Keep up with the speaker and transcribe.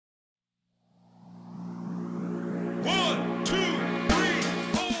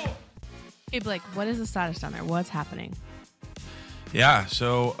Hey, Blake, what is the status down there? What's happening? Yeah,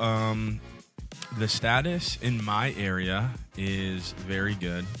 so the status in my area is very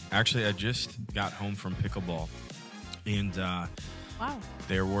good. Actually, I just got home from pickleball, and Wow.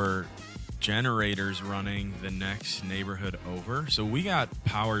 there were generators running the next neighborhood over. So we got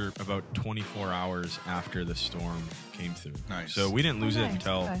power about 24 hours after the storm came through. Nice. So we didn't lose it Nice.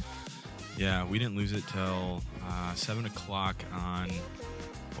 until, Okay. yeah, we didn't lose it till 7 o'clock on,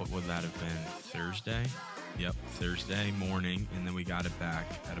 what would that have been, Thursday? Yep, Thursday morning, and then we got it back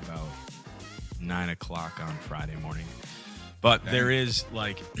at about 9 o'clock on Friday morning. But Dang. there is,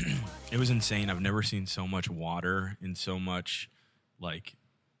 like, it was insane. I've never seen so much water and so much, like,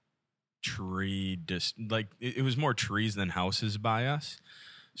 it was more trees than houses by us.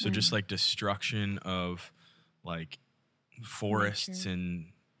 So just, like, destruction of, like, forests Nature. and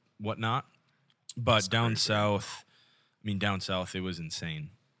whatnot. But down south, it was insane.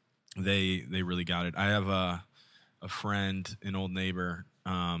 They really got it. I have a friend, an old neighbor,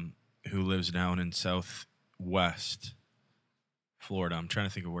 who lives down in southwest Florida. I'm trying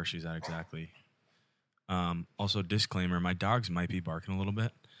to think of where she's at exactly. Also, disclaimer: my dogs might be barking a little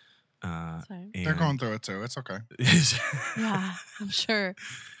bit. Sorry. They're going through it too. It's okay. Yeah, I'm sure.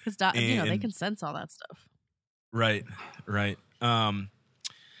 Because, they And- can sense all that stuff. Right.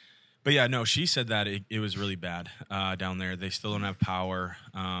 But yeah, no, she said that it was really bad down there. They still don't have power.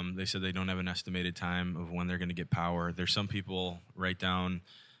 They said they don't have an estimated time of when they're going to get power. There's some people right down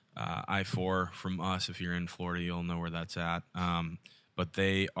I-4 from us. If you're in Florida, you'll know where that's at. But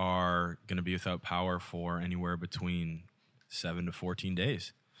they are going to be without power for anywhere between 7 to 14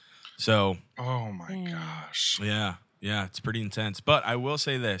 days. So, Oh my Damn. gosh. yeah, it's pretty intense. But I will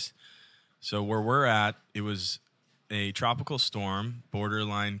say this. So where we're at, it was a tropical storm,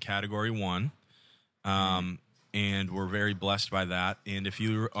 borderline Category 1, and we're very blessed by that. And if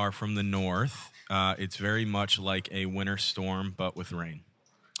you are from the north, it's very much like a winter storm, but with rain.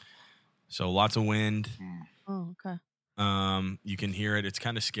 So lots of wind. Oh, okay. You can hear it. It's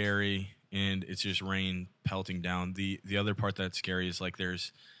kind of scary, and it's just rain pelting down. The other part that's scary is like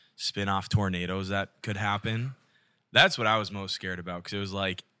there's spin-off tornadoes that could happen. That's what I was most scared about because it was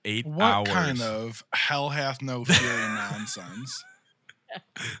like 8 What hours. kind of hell hath no fury nonsense?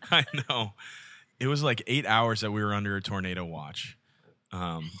 I know. It was like 8 hours that we were under a tornado watch.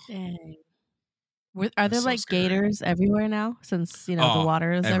 Dang. Are That's there so like scary. gators everywhere now? Since the Oh,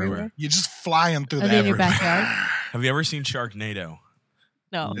 water is everywhere. everywhere. You're just flying through Are the they in your everywhere. backyard? Have you ever seen Sharknado?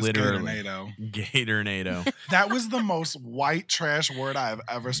 No. It's Literally. Gatornado. Gatornado. That was the most white trash word I have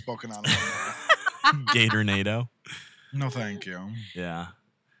ever spoken out of my mouth. Gatornado. No, thank you. Yeah.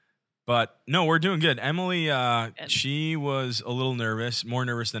 But no, we're doing good. Emily, she was a little nervous, more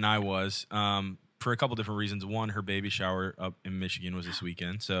nervous than I was, for a couple different reasons. One, her baby shower up in Michigan was this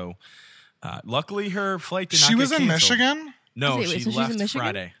weekend. So luckily her flight did not She get was in canceled. Michigan? No, Wait, so she she's in left Michigan?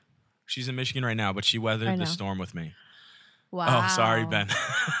 Friday. She's in Michigan right now, but she weathered Right the now. storm with me. Wow. Oh, sorry, Ben.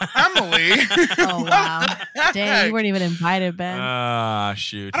 Emily. Oh wow. Dang, you weren't even invited, Ben.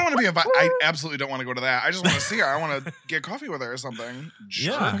 Shoot. I don't want to be invited. I absolutely don't want to go to that. I just want to see her. I want to get coffee with her or something. Yeah, She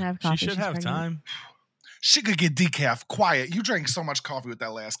can have she coffee. should She's have pregnant. time. She could get decaf. Quiet. You drank so much coffee with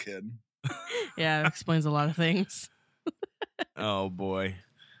that last kid. Yeah, it explains a lot of things. Oh boy.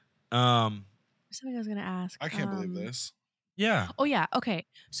 Something I was gonna ask. I can't believe this. Yeah. Oh yeah. Okay.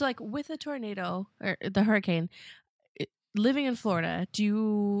 So like with a tornado or the hurricane, living in Florida,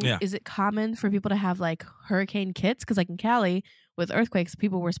 Yeah. is it common for people to have like hurricane kits? Because like in Cali with earthquakes,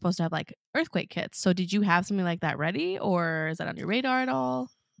 people were supposed to have like earthquake kits. So did you have something like that ready, or is that on your radar at all?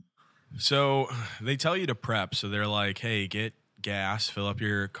 So they tell you to prep. So they're like, hey, get gas, fill up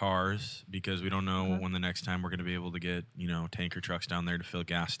your cars because we don't know when the next time we're going to be able to get, tanker trucks down there to fill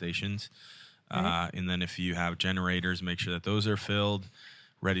gas stations. Right. And then if you have generators, make sure that those are filled,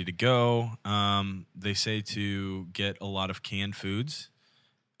 ready to go. They say to get a lot of canned foods,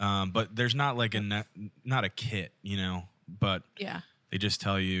 but there's not like not a kit, but Yeah. they just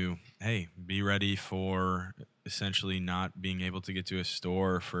tell you, hey, be ready for essentially not being able to get to a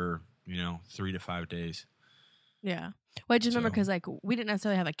store for, 3 to 5 days. Yeah. Well, I just remember So- because like we didn't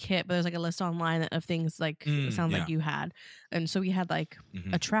necessarily have a kit, but there's like a list online of things like it sounds like yeah. you had, and so we had like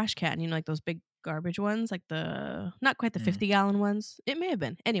Mhm. a trash can, like those big garbage ones, like the not quite the Mm. 50-gallon ones. It may have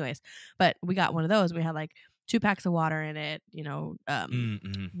been, anyways, but we got one of those. We had like 2 packs of water in it,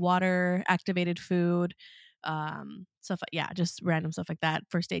 Mhm. water activated food, stuff. Yeah, just random stuff like that.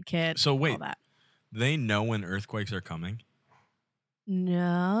 First aid kit. So all wait, that. they know when earthquakes are coming?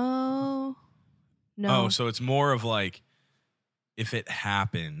 No. Oh, so it's more of like if it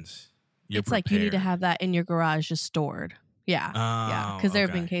happens, you're It's like you need to prepared. have that in your garage just stored. Yeah. Yeah. Oh, Because there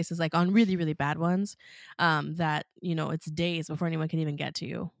have been okay. cases like on really, really bad ones that, it's days before anyone can even get to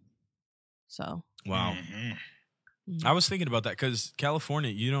you. So, Wow. Mhm. I was thinking about that because California,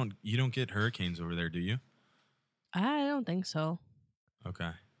 you don't get hurricanes over there, do you? I don't think so. Okay.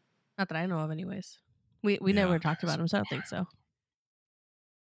 Not that I know of, anyways. We Yeah. never talked about them, so I don't think so.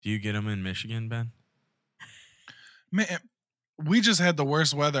 Do you get them in Michigan, Ben? Man, we just had the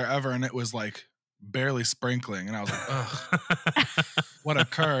worst weather ever, and it was like barely sprinkling, and I was like, ugh, what a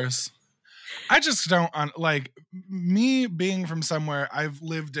curse. I just don't like me being from somewhere. I've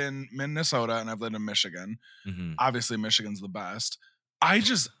lived in Minnesota and I've lived in Michigan. Mm-hmm. Obviously, Michigan's the best.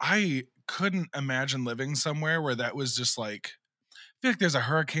 I couldn't imagine living somewhere where that was just like, I feel like there's a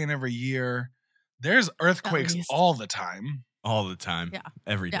hurricane every year. There's earthquakes least. all the time. All the time. Yeah.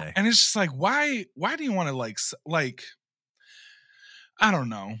 Every Yeah. day. And it's just like, why do you want to like, I don't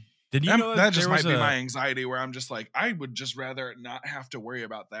know. Did you know that just there might was be my anxiety where I'm just like, I would just rather not have to worry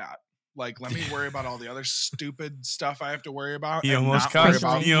about that. Like, let me worry about all the other stupid stuff I have to worry about. He and almost not worry cussed.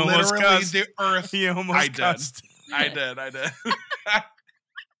 about He almost literally cussed. the earth. He almost I did. cussed. I did. I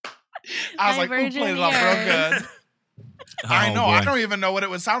was like, ooh, Virgin played it off real good. I know. Oh, I boy. don't even know what it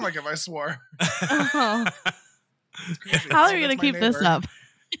would sound like if I swore. Oh. Crazy. How are you That's going to my keep this neighbor. up?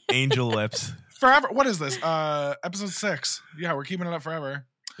 Angel lips. Forever. What is this? Episode 6. Yeah, we're keeping it up forever.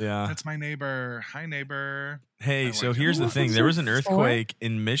 Yeah. That's my neighbor. Hi, neighbor. Hey, so like here's the What thing. was There was an this for? earthquake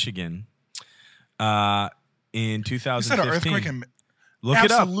in Michigan in 2015. You said an earthquake in Look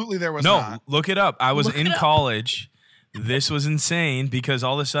it up. Absolutely, there was No, not. look it up. I was Look in it up. college. This was insane because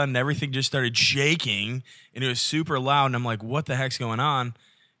all of a sudden everything just started shaking and it was super loud. And I'm like, what the heck's going on?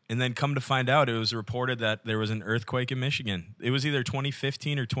 And then come to find out, it was reported that there was an earthquake in Michigan. It was either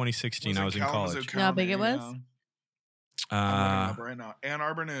 2015 or 2016. I was in Kalamazoo college. You know how big it County, was? I'm looking it up right now. Ann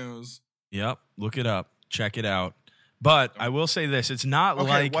Arbor News. Yep. Look it up. Check it out. But I will say this. It's not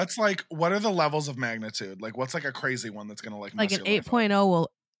Okay, like... what are the levels of magnitude? Like, what's like a crazy one that's going to like Like mess an your life 8.0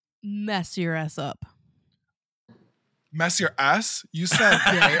 will mess your ass up. Mess your S? You said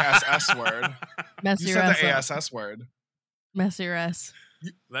the ASS word. Mess You your said ass the up. ASS word. Mess your ass.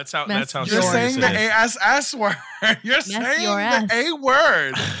 That's how Mess serious You're Yours. saying it the is. ASS word. You're saying your the ass. A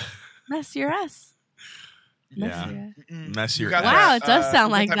word. Mess your ass. Mess Yeah. your ass. Mm-mm. Mess You your got ass. Wow, that, it does sound you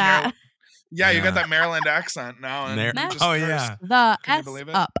got like that. Maryland- yeah, you Yeah. got that Maryland accent now. And you Mess- just Oh, cursed. yeah. The Can you S believe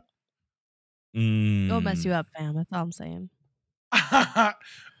it? up. Mm. Go mess you up, fam. That's all I'm saying.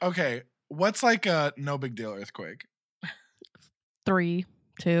 Okay, what's like a no big deal earthquake? 3,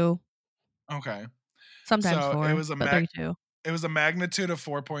 2, Okay, sometimes So 4, it was a but 3, 2. it was a magnitude of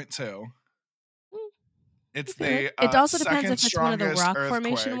 4.2. It's I feel the it. It also depends second if it's one of the strongest rock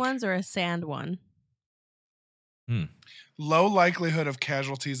formation earthquake. ones or a sand one. Low likelihood of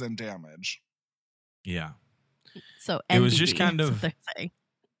casualties and damage. Yeah. So It was just NBD, kind that's of- what they're saying.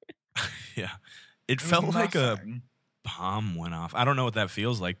 Yeah. It It was felt like a nothing. bomb went off. I don't know what that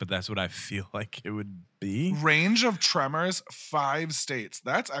feels like, but that's what I feel like it would be. Range of tremors, 5 states.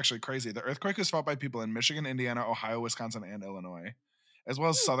 That's actually crazy. The earthquake was felt by people in Michigan, Indiana, Ohio, Wisconsin, and Illinois, as well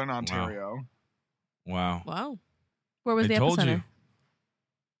as southern Ontario. Wow. Wow. Where was I the told epicenter? you.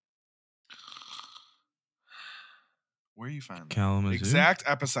 Where you find that? Kalamazoo. Exact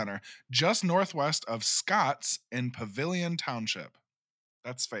epicenter, just northwest of Scotts in Pavilion Township.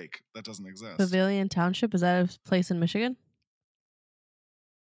 That's fake. That doesn't exist. Pavilion Township? Is that a place in Michigan?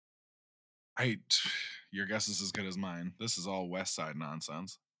 Your guess is as good as mine. This is all West Side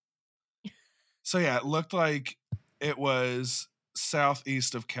nonsense. So yeah, it looked like it was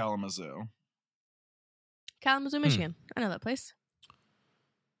southeast of Kalamazoo. Kalamazoo, Michigan. I know that place.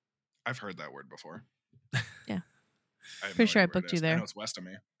 I've heard that word before. Yeah. I have Pretty no sure I idea where it booked you is. there. I know it's west of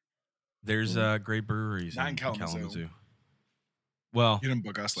me. There's great breweries Not in in Kalamazoo. Well, You didn't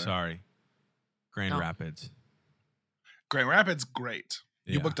book us there. sorry. Grand No. Rapids. Grand Rapids, great.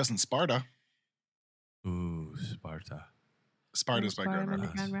 You Yeah. booked us in Sparta. Ooh, Sparta. Sparta's by Grand Farm in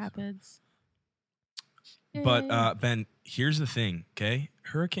Rapids. Grand Rapids. But Yay. Ben, here's the thing, okay?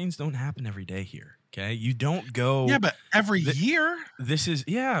 Hurricanes don't happen every day here, okay? You don't go. Yeah, but every The- year? This is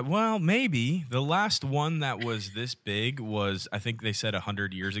well, maybe the last one that was this big was I think they said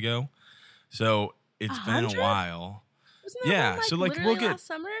 100 years ago. So it's been 100? a while. Wasn't that yeah, one, so, like, we'll literally get- last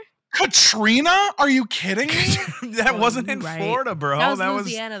summer? Katrina? Are you kidding me? That Oh, wasn't you're in right. Florida, bro. That was that was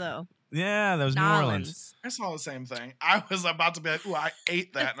Louisiana, though. yeah, that was New Orleans. I saw the same thing. I was about to be like, ooh, I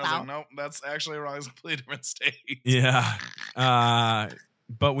ate that. And I was like, South. nope, that's actually wrong. It's a completely different state. Yeah.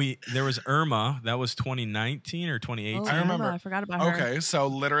 But there was Irma. That was 2019 or 2018. Oh, I remember. I forgot about her. Okay, so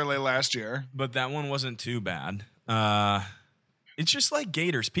literally last year. But that one wasn't too bad. It's just like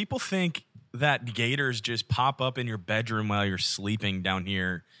gators. People think that gators just pop up in your bedroom while you're sleeping down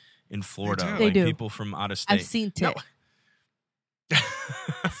here in Florida. do. They Like do. people from out of state. I've seen No. it.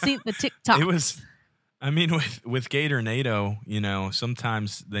 I've seen the TikTok. It was. I mean, with Gatornado, you know,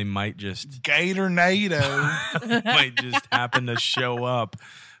 sometimes they might just Gatornado. might just happen to show up,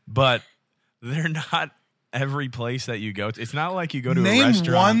 but they're not every place that you go to. It's not like you go to a Name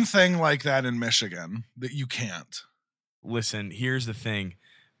restaurant. one thing like that in Michigan that you can't. Listen, here's the thing.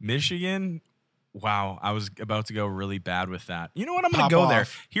 Michigan, wow, I was about to go really bad with that. You know what? I'm going Pop to go off. there.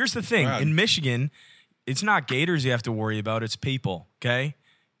 Here's the thing. Go ahead. In Michigan, it's not gators you have to worry about. It's people, okay?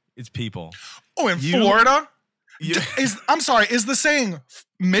 It's people. Oh, in You- Florida? You, I'm sorry, is the saying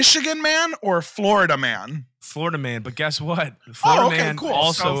Michigan man or Florida man? Florida man, but guess what? Florida Okay, man cool.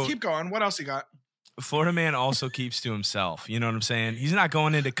 also So keep going. What else you got? Florida man also keeps to himself. You know what I'm saying? He's not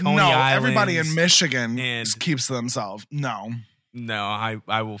going into Coney No, Island. everybody in Michigan and- keeps to themselves. No. No,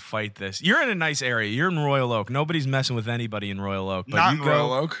 I will fight this. You're in a nice area. You're in Royal Oak. Nobody's messing with anybody in Royal Oak. But Not you in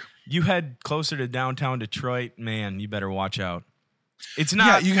Royal Oak. You head closer to downtown Detroit, man, you better watch out. It's Yeah,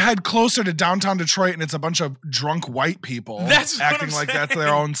 not. you head closer to downtown Detroit and it's a bunch of drunk white people That's what acting I'm like that's saying.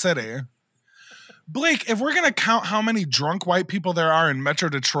 their own city. Blake, if we're going to count how many drunk white people there are in Metro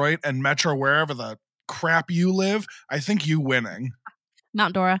Detroit and Metro wherever the crap you live, I think you winning.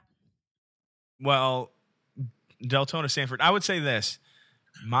 Mount Dora. Well, Deltona, Sanford. I would say this: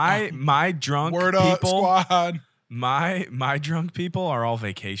 my drunk Word up, people, squad. my drunk people are all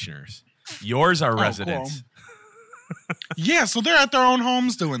vacationers. Yours are cool. residents. Yeah, so they're at their own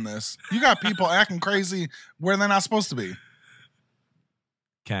homes doing this. You got people acting crazy where they're not supposed to be.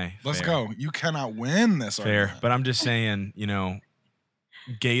 Okay, Let's fair. go. You cannot win this. Fair, argument. but I'm just saying, you know,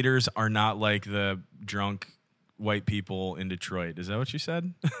 gators are not like the drunk white people in Detroit. Is that what you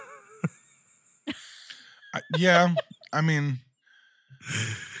said? Yeah, I mean,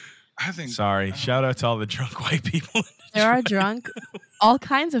 I think. Sorry. Shout out to all the drunk white people. In There are Detroit. drunk, all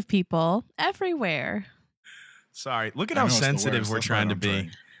kinds of people everywhere. Sorry. Look at I how know it's the sensitive worst. we're That's why I trying to don't be.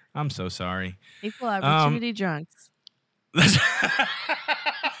 drink. I'm so sorry. Equal opportunity drunks.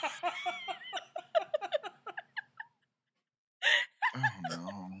 Oh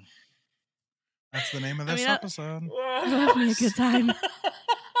no, that's the name of I this mean, episode. We're having a good time.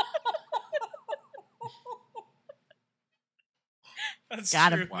 That's Got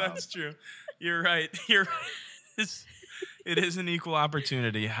true. him. Wow. That's true. You're right. You're right. It is an equal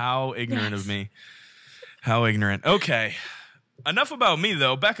opportunity. How ignorant of Yes. me. How ignorant. Okay. Enough about me,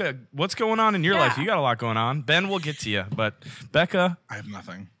 though. Becca, what's going on in your life? Yeah. You got a lot going on. Ben, we'll get to you. But Becca, I have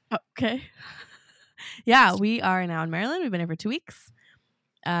nothing. Okay. Yeah, we are now in Maryland. We've been here for 2 weeks.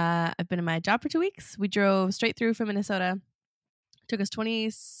 I've been in my job for 2 weeks. We drove straight through from Minnesota. Took us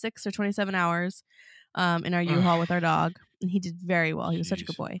 26 or 27 hours in our U-Haul with our dog. And he did very well. He was such a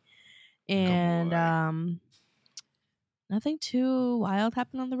good Jeez. boy. And boy. nothing too wild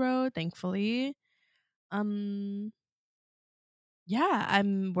happened on the road, thankfully. Yeah,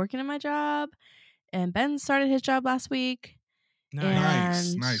 I'm working in my job. And Ben started his job last week.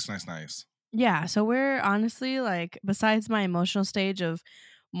 nice. And Nice. yeah, so we're honestly like, besides my emotional stage of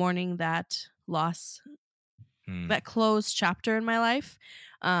mourning that loss, that closed chapter in my life,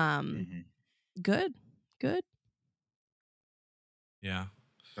 Mhm. good. Yeah.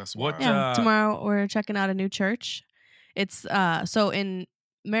 That's What, wild. Yeah, tomorrow we're checking out a new church. It's so in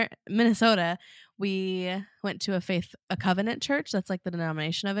Minnesota, we went to a covenant church. That's like the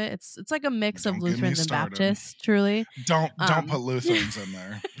denomination of it. It's like a mix Don't of get me Lutherans and started. Baptists, truly. Don't Um, put Lutherans in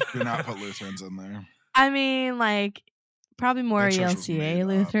there. Do not put Lutherans in there. I mean, like probably more That church was made ELCA up.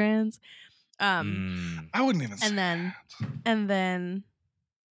 Lutherans. I wouldn't even say And then that. And then,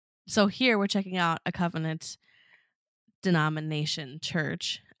 so here we're checking out a covenant denomination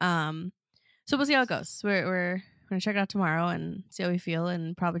church. So we'll see how it goes. We're gonna check it out tomorrow and see how we feel,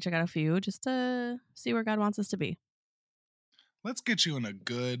 and probably check out a few just to see where God wants us to be. Let's get you in a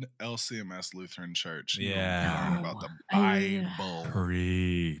good LCMS Lutheran church. You Yeah. learn about the I- Bible.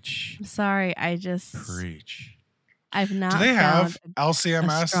 Preach. I'm sorry, Preach. I've not. Do they have found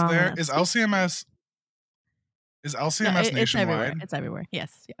LCMS strong there? enough Is teacher. LCMS No, it's nationwide? everywhere. It's everywhere.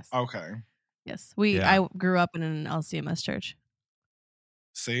 Yes. Okay. Yes. Yeah. I grew up in an LCMS church.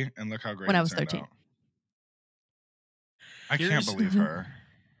 See, and look how great When I it was turned 13. out. I can't Here's- believe her.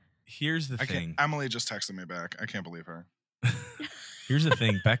 Here's the I thing. can't. Emily just texted me back. I can't believe her. Here's the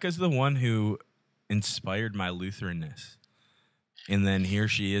thing. Becca's the one who inspired my Lutheranness. And then here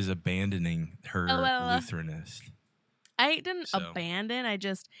she is abandoning her Lutheranness. I didn't So- abandon.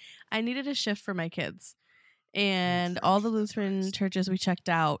 I needed a shift for my kids. And Lutheran, all the that's Lutheran nice. churches we checked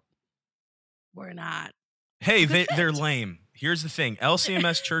out were not. Hey, Good they're fit. lame. Here's the thing.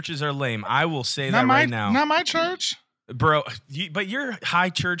 LCMS churches are lame. I will say Not that right now. Not my church. Bro, but you're high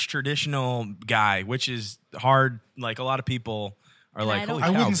church traditional guy, which is hard. Like a lot of people are And like, I don't holy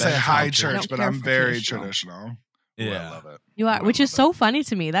I cow, wouldn't say Ben's high church. church, don't but care I'm for very traditional. traditional. Ooh, Yeah. I love it. You are, Ooh, I which is love so funny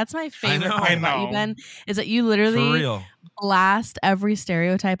to me. That's my favorite know. part I about you, know. Ben, is that you For literally real. blast every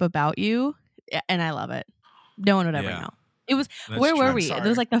stereotype about you, and I love it. No one would ever Yeah. know. It was That's where true. were I'm we? It sorry.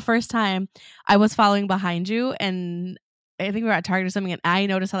 was like the first time I was following behind you, and I think we were at Target or something, and I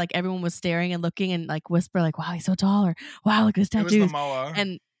noticed how like everyone was staring and looking and like whisper like, "Wow, he's so tall," or "Wow, look at his It was the tattoos." MOA.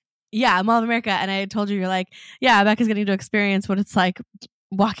 And yeah, Mall of America. And I told you, you're like, yeah, Becca's getting to experience what it's like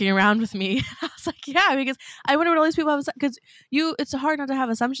walking around with me. I was like, yeah, because I wonder what all these people have, because it's hard not to have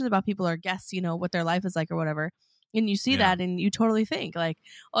assumptions about people or guess, what their life is like or whatever. And you see Yeah. that and you totally think like,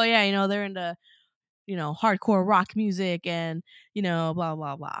 oh yeah, they're into, hardcore rock music and, blah,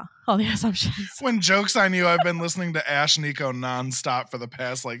 blah, blah. All the assumptions. When joke's on you, I've been listening to Ash Nico nonstop for the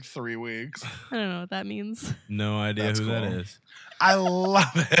past like 3 weeks. I don't know what that means. No idea That's who that cool. is. I love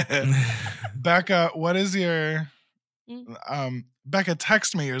it. Becca, what is your Becca,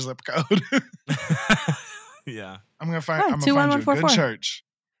 text me your zip code. Yeah. I'm gonna find Right, I'm gonna find you a good 21144. church.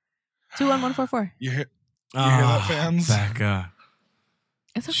 21144. You hear that, fans? Becca.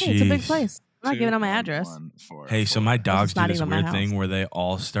 It's okay. It's a big Jeez. place. I'm not giving out my address. 21144. Hey, so my dogs is do not this even my weird house. thing where they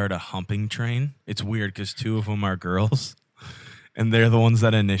all start a humping train. It's weird because 2 of them are girls, and they're the ones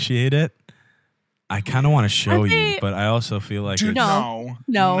that initiate it. I kind of want to show Aren't you, they- but I also feel like Dude, it's,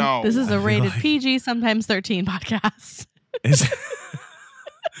 No. This is I a feel rated like- PG, sometimes 13 podcast. it's,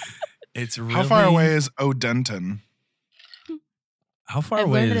 it's really. How far away is Odenton? How far I've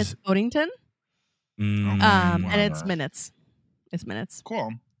away learned that is? it's Odington. Mm, And it's wow. minutes. It's minutes.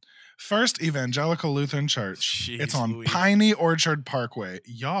 Cool. First Evangelical Lutheran Church. Jeez It's on Louise. Piney Orchard Parkway.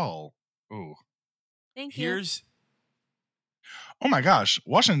 Y'all. Ooh. Thank you. Here's Oh my gosh.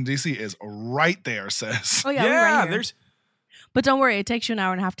 Washington, D.C. is right there, sis. Oh yeah, we're right here. there's. But don't worry, it takes you an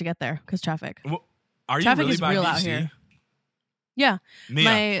hour and a half to get there because traffic. Well, are you Traffic really is by real DC? out here. Yeah, Mia.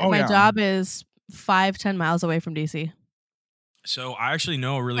 my yeah. job is 5-10 miles away from DC. So I actually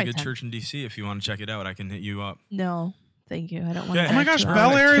know a really Quite good 10. church in DC. If you want to check it out, I can hit you up. No, thank you. I don't want Okay. to. Oh my gosh, Perfect.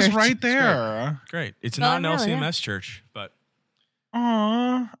 Bel Air is church. right there. Great. It's Bel not Air, an really, yeah. LCMS church, but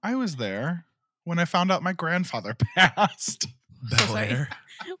Aw, I was there when I found out my grandfather passed. So Bel sorry. Air.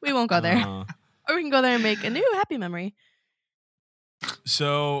 We won't go there, Uh, or we can go there and make a new happy memory.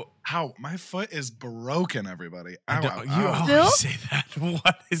 so Ow, my foot is broken, everybody. I Ow, don't- ow, you ow. always Still? say that.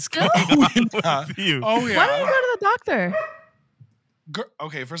 What is Still? going on Yeah. with you? Oh, Why don't you yeah. go to the doctor?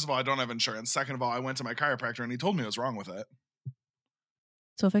 Okay, first of all, I don't have insurance. Second of all, I went to my chiropractor and he told me what was wrong with it.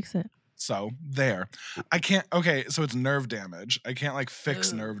 So fix it. So there. I can't. Okay, so it's nerve damage. I can't like fix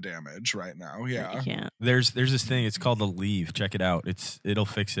Ugh. nerve damage right now. You Yeah. can't. There's this thing. It's called a leave. Check it out. It'll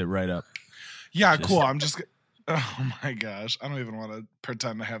fix it right up. Yeah, Just- cool. I'm just. Oh my gosh. I don't even want to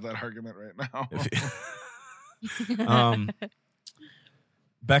pretend to have that argument right now.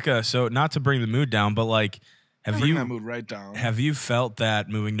 Becca, so not to bring the mood down, but like, Bring that mood right down. have you felt that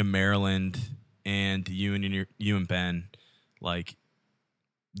moving to Maryland and you and Ben, like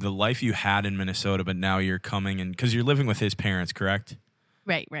the life you had in Minnesota, but now you're coming and because you're living with his parents, correct?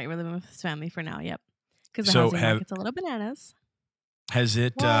 Right. We're living with his family for now. Yep. Because the So housing market's a little bananas. Has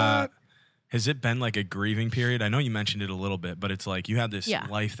it What? has it been like a grieving period? I know you mentioned it a little bit, but it's like you had this Yeah.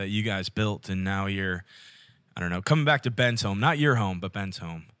 life that you guys built, and now you're, I don't know, coming back to Ben's home, not your home, but Ben's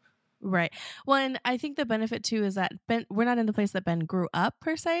home. Right. Well, and I think the benefit too is that we're not in the place that Ben grew up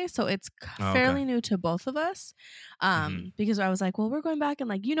per se, so it's Oh, okay. fairly new to both of us. Because I was like, well, we're going back and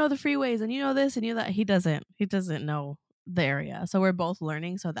like the freeways and this and that. He doesn't know the area, so we're both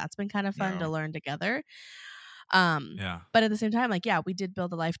learning. So that's been kind of fun Yeah. to learn together. Yeah. But at the same time, like we did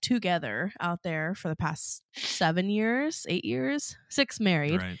build a life together out there for the past 7 years, 8 years, 6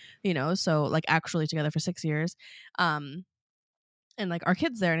 married. Right. So like actually together for 6 years. And like our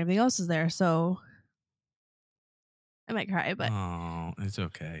kids there and everything else is there. So I might cry, but Oh, it's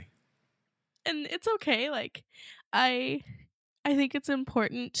okay. and it's okay. Like I think it's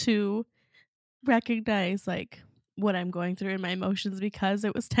important to recognize like what I'm going through and my emotions because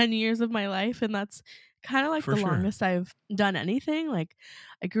it was 10 years of my life and that's kind of like For the sure. longest I've done anything. Like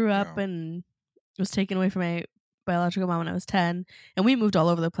I grew up Yeah. and was taken away from my biological mom when I was 10 and we moved all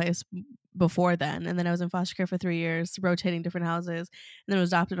over the place before then, and then I was in foster care for 3 years rotating different houses, and then I was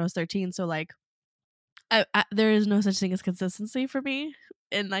adopted when I was 13. So like I there is no such thing as consistency for me,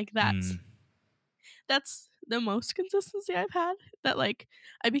 and like that's the most consistency I've had, that like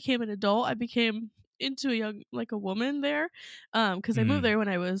I became an adult, I became into a woman there, because I moved there when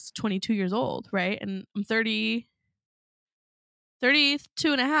I was 22 years old, right? And I'm 30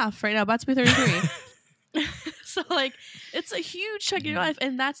 32 and a half right now, about to be 33. So like it's a huge chunk in your life,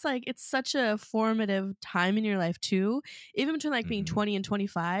 and that's like it's such a formative time in your life too. Even between like being 20 and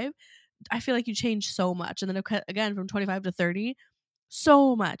 25, I feel like you change so much, and then again from 25 to 30,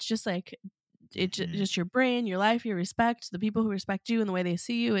 so much. Just like just your brain, your life, your respect, the people who respect you and the way they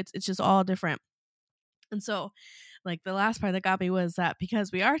see you, it's just all different. And so like the last part that got me was that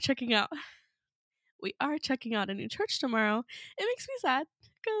because we are checking out a new church tomorrow, it makes me sad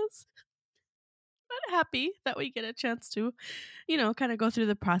because I'm happy that we get a chance to, kind of go through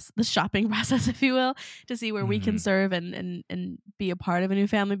the shopping process, if you will, to see where we can serve and be a part of a new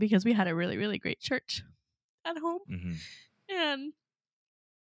family, because we had a really, really great church at home. And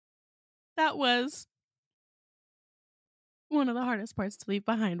that was one of the hardest parts to leave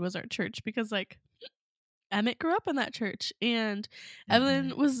behind, was our church, because like Emmett grew up in that church, and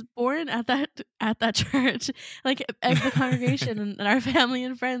Evelyn was born at that church. Like the congregation and our family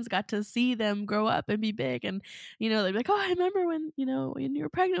and friends got to see them grow up and be big, and they'd be like, "Oh, I remember when when you were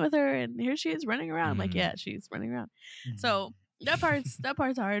pregnant with her, and here she is running around." I'm like, "Yeah, she's running around." So that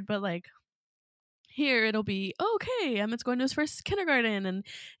part's hard, but like here it'll be okay. Emmett's going to his first kindergarten, and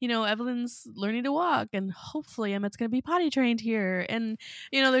Evelyn's learning to walk, and hopefully Emmett's going to be potty trained here, and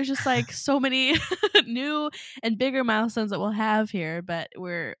there's just like so many new and bigger milestones that we'll have here. But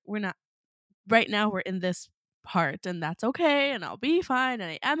we're not right now. We're in this part, and that's okay, and I'll be fine,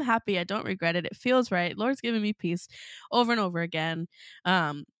 and I am happy. I don't regret it. It feels right. Lord's giving me peace over and over again.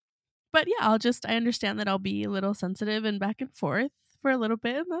 But yeah, I understand that I'll be a little sensitive and back and forth for a little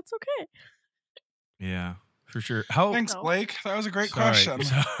bit, and that's okay. Yeah, for sure. Thanks, Blake. That was a great question.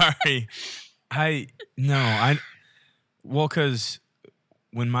 Sorry. Well, because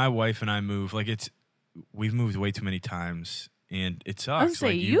when my wife and I move, like we've moved way too many times, and it sucks. I was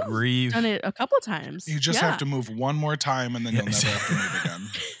like you've grieve. done it a couple times. You just have to move one more time, and then you'll never have to move again.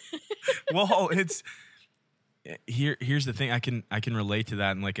 Well, it's here's the thing. I can relate to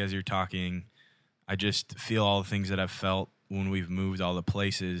that, and like as you're talking, I just feel all the things that I've felt when we've moved all the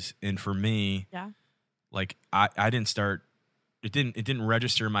places, and for me, like I didn't start. It didn't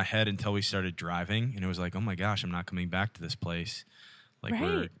register in my head until we started driving, and it was like, oh my gosh, I'm not coming back to this place. Like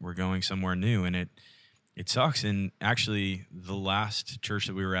we're going somewhere new, and it sucks. And actually, the last church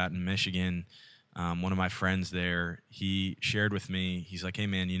that we were at in Michigan, one of my friends there, he shared with me. He's like, hey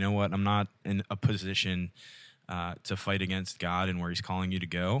man, you know what? I'm not in a position to fight against God and where He's calling you to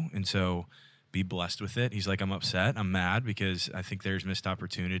go, and so be blessed with it. He's like, I'm upset, I'm mad because I think there's missed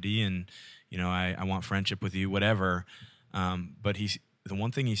opportunity, and I want friendship with you, whatever. But the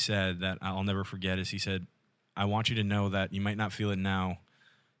one thing he said that I'll never forget is he said, I want you to know that you might not feel it now,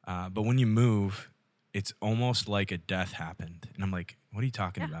 but when you move, it's almost like a death happened. And I'm like, what are you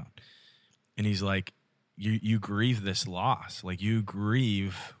talking about? And he's like, you grieve this loss. Like you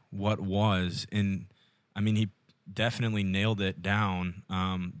grieve what was. And I mean, he definitely nailed it down.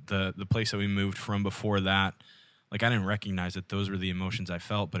 The place that we moved from before that, like I didn't recognize that those were the emotions I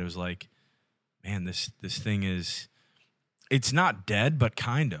felt, but it was like, man, this thing is, it's not dead, but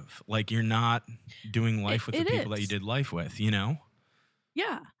kind of like you're not doing life with the people that you did life with, Yeah.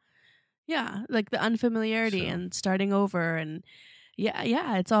 Yeah. Like the unfamiliarity and starting over, and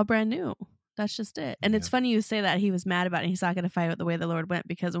yeah, it's all brand new. That's just it. And it's funny you say that he was mad about it. He's not going to fight with the way the Lord went,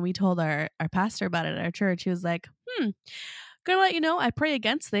 because when we told our pastor about it at our church, he was like, gonna let you know, I pray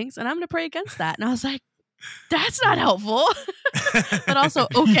against things, and I'm going to pray against that. And I was like, that's not helpful, but also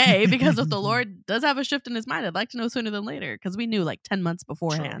okay, because if the Lord does have a shift in His mind, I'd like to know sooner than later, because we knew like 10 months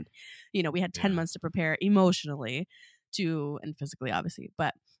beforehand. Sure. We had 10 months to prepare emotionally and physically, obviously.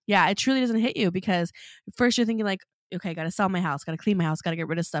 But yeah, it truly doesn't hit you, because first you're thinking like, okay, got to sell my house, got to clean my house, got to get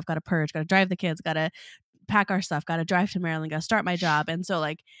rid of stuff, got to purge, got to drive the kids, got to pack our stuff, got to drive to Maryland, got to start my job. And so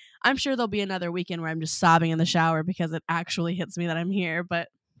like, I'm sure there'll be another weekend where I'm just sobbing in the shower because it actually hits me that I'm here, but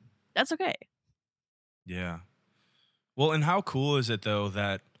that's okay. Yeah. Well, and how cool is it though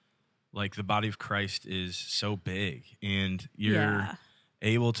that like the body of Christ is so big, and you're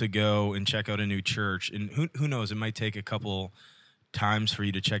able to go and check out a new church, and who knows, it might take a couple times for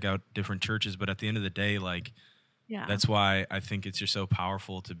you to check out different churches, but at the end of the day, like that's why I think it's just so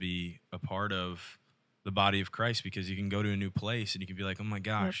powerful to be a part of the body of Christ, because you can go to a new place and you can be like, oh my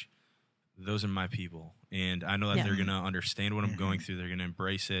gosh, those are my people, and I know that they're gonna understand what I'm going through. They're gonna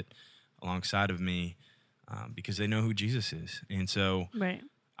embrace it alongside of me. Because they know who Jesus is. And so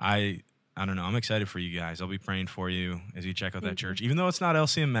I don't know. I'm excited for you guys. I'll be praying for you as you check out that church. Even though it's not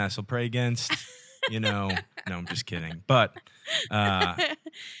LCMS, I'll pray against, no, I'm just kidding. But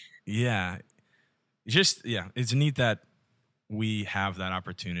it's neat that we have that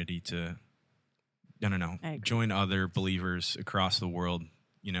opportunity to I don't know, I agree. join other believers across the world,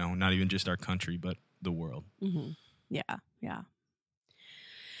 not even just our country, but the world. Mm-hmm. Yeah.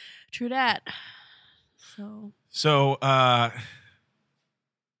 True that. So,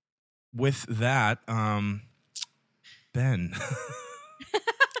 with that, Ben.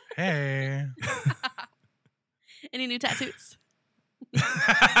 Hey. Any new tattoos?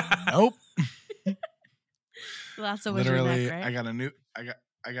 Nope. Lots of Literally, neck, right?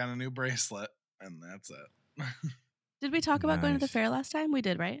 I got a new bracelet, and that's it. Did we talk about going to the Nice. fair last time? We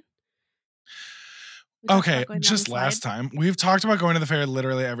did, right? We talked Okay, about going down just the last slide. time. We've talked about going to the fair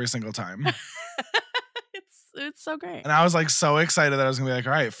literally every single time. It's so great. And I was like so excited that I was gonna be like,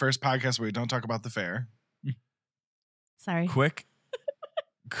 all right, first podcast where we don't talk about the fair. Sorry. Quick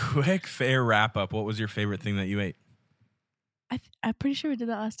fair wrap up. What was your favorite thing that you ate? I'm pretty sure we did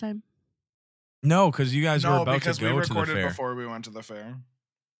that last time. No, because you guys were No, about because to we go to the recorded fair. before we went to the fair.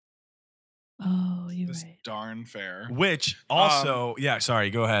 Oh, you're This right. darn fair. Which also, sorry,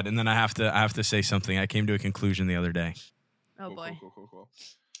 go ahead. And then I have to say something. I came to a conclusion the other day. Oh Cool, boy. Cool.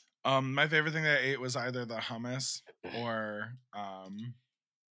 My favorite thing that I ate was either the hummus or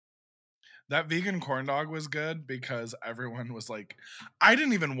that vegan corn dog was good because everyone was like, I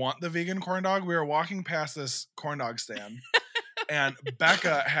didn't even want the vegan corn dog. We were walking past this corn dog stand and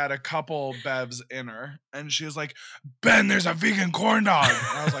Becca had a couple bevs in her and she was like, Ben, there's a vegan corn dog.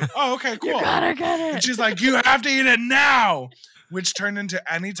 And I was like, oh, okay, cool. You gotta get it. And she's like, you have to eat it now, which turned into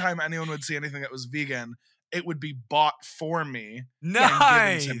anytime anyone would see anything that was vegan, it would be bought for me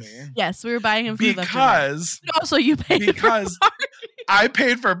Nice. and given to me. Yes, we were buying him food Because but also you paid because for I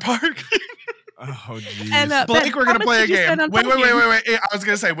paid for parking. Oh, geez. And, Blake, we're how gonna much play a did you game. spend on Wait. parking? I was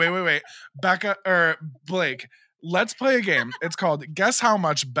gonna say, wait. Becca or Blake, let's play a game. It's called Guess How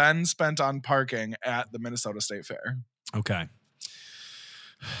Much Ben Spent on Parking at the Minnesota State Fair. Okay.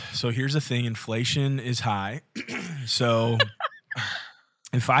 So here's the thing. Inflation is high. So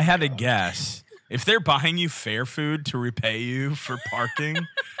if I had to guess, if they're buying you fair food to repay you for parking,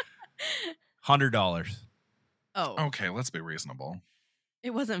 $100. Oh, Okay, let's be reasonable. it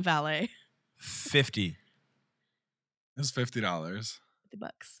wasn't valet. $50. It's $50.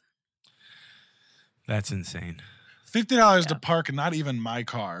 $50. That's insane. $50 to Yeah. park, not even my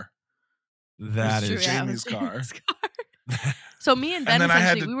car. That It's is true, it Jamie's was car. So me and Ben then I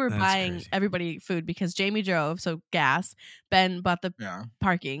had essentially to- we were That's buying crazy. everybody food because Jamie drove, so gas. Ben bought the Yeah.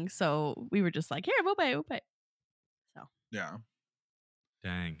 parking, so we were just like, here, we'll pay. Yeah.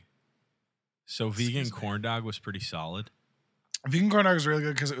 Dang. So Excuse vegan me. corn dog was pretty solid. Vegan corn dog was really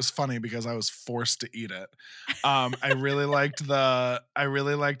good because it was funny because I was forced to eat it. I really liked the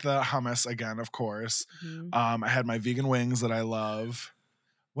hummus again, of course. Mhm. I had my vegan wings that I love.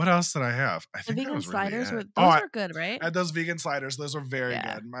 What else did I have? I The think that vegan was sliders really were it. were good, right? I had those vegan sliders. Those were very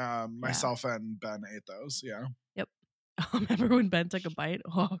Yeah. good. Myself and Ben ate those. Yeah. Remember when Ben took a bite?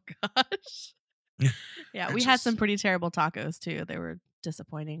 Oh gosh. Yeah, It we had just- some pretty terrible tacos too. They were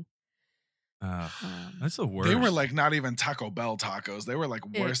disappointing. That's the worst. They were like not even Taco Bell tacos. They were like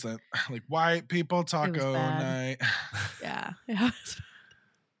worse than like white people taco bad. night. Yeah. Yeah.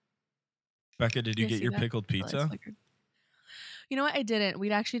 Becca, did you Yeah, get see your that? pickled The lights pizza? flickered. You know what? I didn't.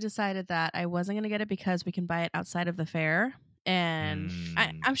 We'd actually decided that I wasn't going to get it because we can buy it outside of the fair. And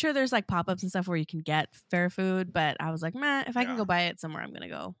I'm sure there's like pop-ups and stuff where you can get fair food, but I was like, meh, if I can Yeah. go buy it somewhere, I'm going to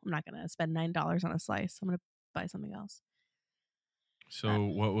go. I'm not going to spend $9 on a slice. I'm going to buy something else. So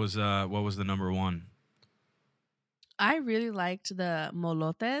what was the number one? I really liked the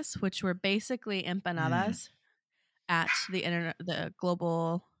molotes, which were basically empanadas at the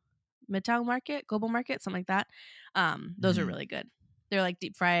global global market, something like that. Those are really good. They're like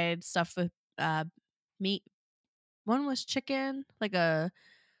deep fried stuff with meat. One was chicken, like a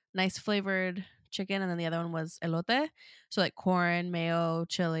nice flavored chicken, and then the other one was elote. So like corn, mayo,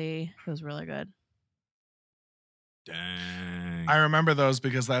 chili. It was really good. Dang. I remember those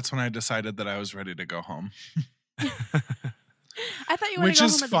because that's when I decided that I was ready to go home. I thought you wanted Which to go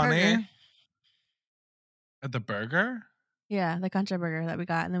is home at the funny. burger. At the burger? Yeah, the concha burger that we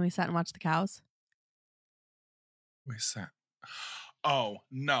got, and then we sat and watched the cows. We sat. Oh,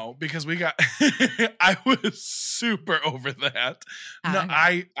 no, because we got I was super over that. No,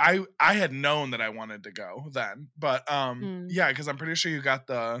 Okay. I had known that I wanted to go then. But yeah, because I'm pretty sure you got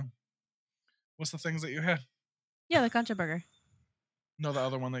what's the things that you had? Yeah, the concha burger. No, the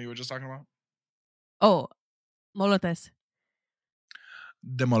other one that you were just talking about? Oh, molotes.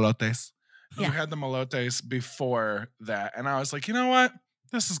 The molotes. Yeah. You had the molotes before that. And I was like, you know what?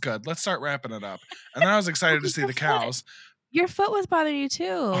 This is good. Let's start wrapping it up. And then I was excited to see the cows. Your foot was bothering you too.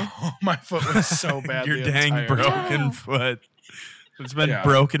 Oh, my foot was so bad. Your the dang entire broken time. Yeah. foot. It's been Yeah.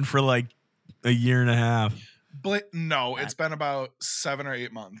 broken for like A year and a half. No, it's been about 7 or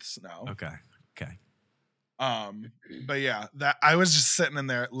 8 months now. Okay. But yeah, that I was just sitting in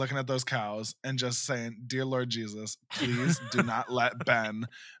there looking at those cows and just saying, "Dear Lord Jesus, please do not let Ben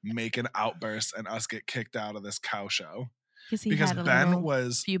make an outburst and us get kicked out of this cow show." Because Ben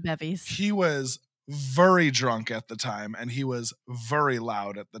was few bevies. He was very drunk at the time, and he was very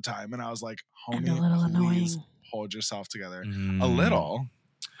loud at the time, and I was like, And a "Homie, little please annoying. hold yourself together." A little.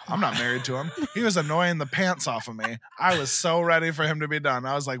 I'm not married to him. He was annoying the pants off of me. I was so ready for him to be done.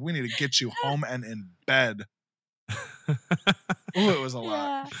 I was like, we need to get you home and in bed. Ooh, it was a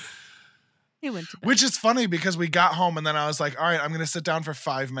lot. He went to bed. Which is funny because we got home and then I was like, all right, I'm going to sit down for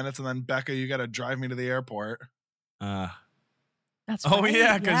 5 minutes. And then Becca, you got to drive me to the airport. That's oh, right.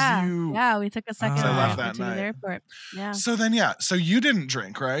 yeah, because you... Yeah, we took a second I drive left that to night. the airport. Yeah. So then, so you didn't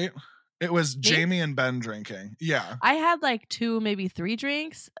drink, right? It was Jamie and Ben drinking. Yeah. I had like 2, maybe 3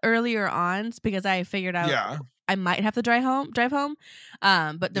 drinks earlier on because I figured out I might have to drive home.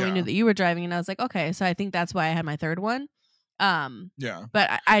 But then we knew that you were driving, and I was like, okay, so I think that's why I had my third one. Yeah.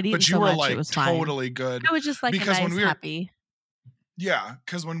 But I'd eaten so much, like it was totally fine. good. I was just like because a nice, when we were, happy. Yeah,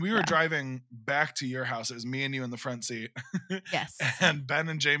 because when we were driving back to your house, it was me and you in the front seat. Yes. And Ben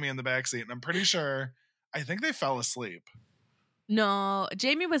and Jamie in the back seat. And I'm pretty sure, I think they fell asleep. No,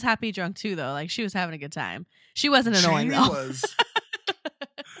 Jamie was happy drunk too, though. Like, she was having a good time. She wasn't annoying, though.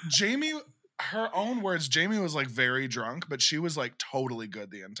 Jamie, her own words, Jamie was like very drunk, but she was like totally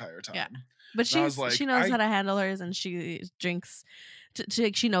good the entire time. Yeah. But she knows how to handle hers, and she drinks.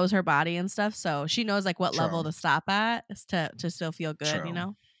 She knows her body and stuff, so she knows like what level to stop at to still feel good, you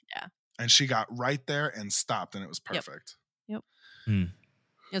know? Yeah. And she got right there and stopped, and it was perfect. Yep.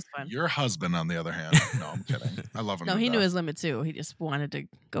 It was fun. Your husband, on the other hand, no, I'm kidding. I love him. No, he knew his limit too. He just wanted to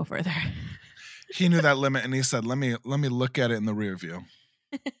go further. He knew that limit, and he said, "Let me look at it in the rear view."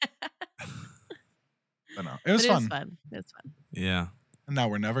 But no, it was fun. It was fun. Yeah. And now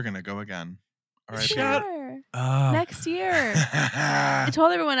we're never gonna go again. All right. Sure. Next year. I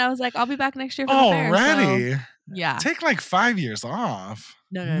told everyone, I was like, I'll be back next year for the fair. Already? So, yeah. Take like 5 years off.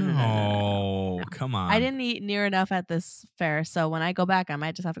 No. Come on. I didn't eat near enough at this fair, so when I go back, I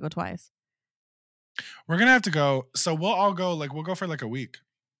might just have to go twice. We're gonna have to go. So we'll all go. Like we'll go for like a week.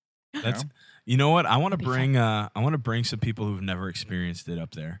 You know what? I want to bring some people who've never experienced it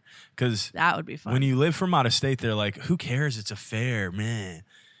up there, because that would be fun. When you live from out of state, they're like, "Who cares? It's a fair, man."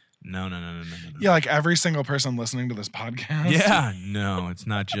 No. Yeah, like every single person listening to this podcast. Yeah, no, it's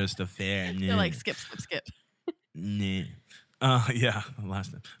not just a fair. They're like skip. Nah. Yeah,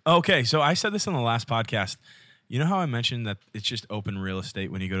 last time. Okay, so I said this on the last podcast. You know how I mentioned that it's just open real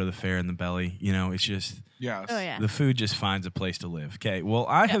estate when you go to the fair in the belly? You know, it's just the food just finds a place to live. Okay, well,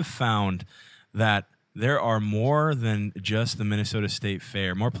 I have found that there are more than just the Minnesota State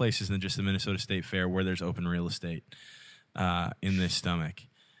Fair, more places than just the Minnesota State Fair where there's open real estate in this stomach.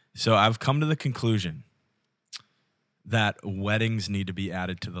 So I've come to the conclusion that weddings need to be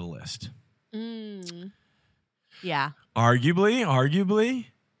added to the list. Yeah. Arguably.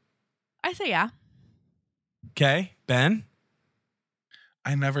 I say yeah. Okay, Ben?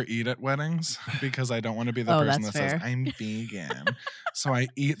 I never eat at weddings because I don't want to be the person that says I'm vegan. So I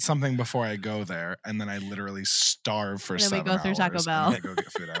eat something before I go there, and then I literally starve for 7 hours. Then we go through Taco Bell. And I go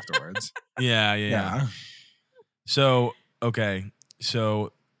get food afterwards. Yeah. So, okay.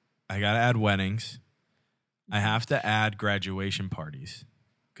 So I got to add weddings. I have to add graduation parties.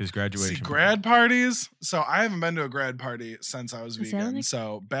 Because grad parties. So I haven't been to a grad party since I was vegan.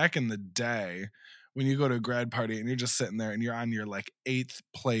 So back in the day, when you go to a grad party and you're just sitting there and you're on your like 8th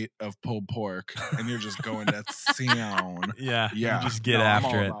plate of pulled pork and you're just going to town. Yeah. You just get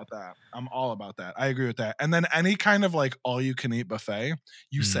after it. I'm all about that. I agree with that. And then any kind of like all you can eat buffet,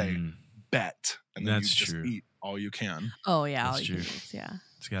 you say bet. And then that's you just true. Eat all you can. Oh yeah. That's all true. You can eat, yeah.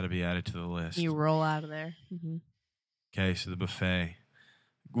 It's got to be added to the list. You roll out of there. Mm-hmm. Okay. So the buffet.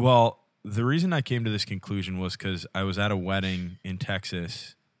 Well, the reason I came to this conclusion was because I was at a wedding in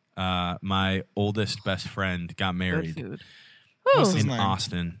Texas. My oldest best friend got married in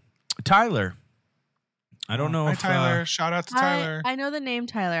Austin. Tyler. I don't know Hi, if Tyler. Shout out to Tyler. I know the name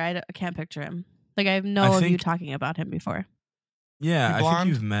Tyler. I can't picture him. Like I know of you talking about him before. Yeah, I think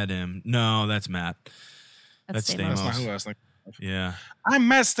you've met him. No, that's Matt. That's Stamos. That's not who I was thinking of. Yeah. I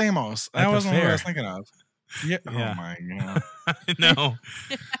met Stamos. That wasn't who I was thinking of. Yeah. Yeah. Oh my god. No.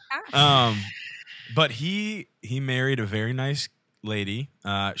 But he married a very nice lady.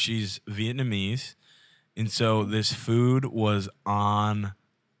 She's Vietnamese, and so this food was on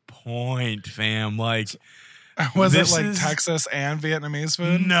point, fam. Like Was This it like is- Texas and Vietnamese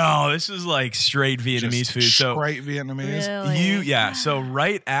food? No, this is like straight Vietnamese Just food. So straight Vietnamese. Really? So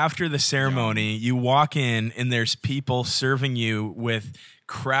right after the ceremony, you walk in and there's people serving you with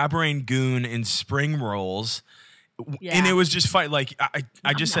crab rangoon and spring rolls. Yeah. And it was just fine. Like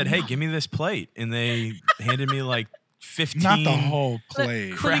I just Nom, said, hey, nom. give me this plate. And they handed me like 15 Not the whole plate. Let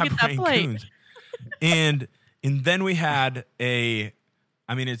me crab get that plate. rangoons. and then we had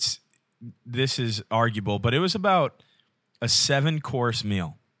this is arguable, but it was about a 7-course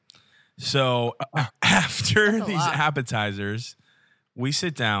meal. So after That's a these lot. appetizers, we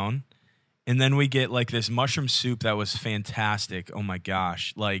sit down and then we get like this mushroom soup that was fantastic. Oh my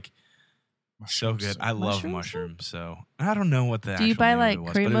gosh. Like so good. I love Mushroom mushrooms. So I don't know what the Do you actual buy name like of it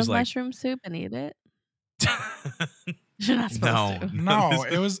was, cream but it of was like, mushroom soup and eat it? You're not supposed to. No,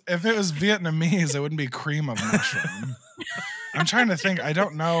 it was if it was Vietnamese, it wouldn't be cream of mushroom. I'm trying to think. I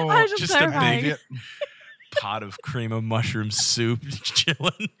don't know. I was just just a clarifying. big pot of cream of mushroom soup,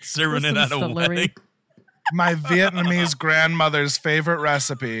 chilling, serving With it at some a celery. wedding. My Vietnamese grandmother's favorite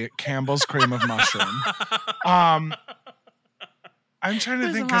recipe, Campbell's cream of mushroom. I'm trying to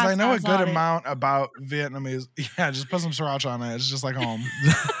Put think some because hot I know a sauce good on it. amount about Vietnamese. Yeah, just put some sriracha on it. It's just like home.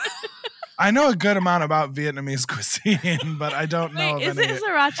 I know a good amount about Vietnamese cuisine, but I don't know Wait, of is any. it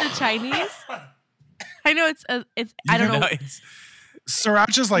sriracha Chinese? I know it's I don't know. It's,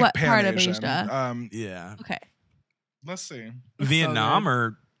 Sriracha's like What Pan part of Asian. Asia? yeah. Okay. Let's see. It's Vietnam so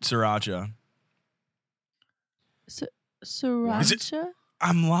or sriracha? good. Sriracha?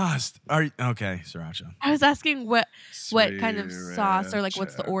 I'm lost. Are you, okay, sriracha. I was asking what kind of sauce or like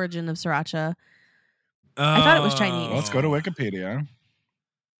what's the Sriracha. origin of sriracha? I thought it was Chinese. Let's go to Wikipedia.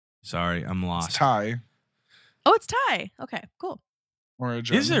 Sorry, I'm It's lost. Thai Oh, it's Thai. Okay, cool.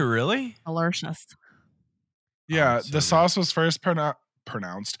 origin. Is it really? Delicious. Yeah, it's so the good. sauce was first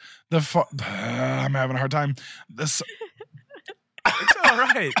pronounced. I'm having a hard time. This It's all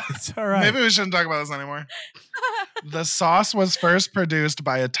right. It's all right. maybe we shouldn't talk about this anymore. The sauce was first produced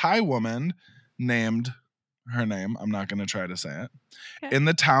by a Thai woman named her name. I'm not going to try to say it. Okay. In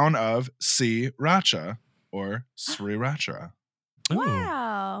the town of Sriracha or Sriracha. Ooh,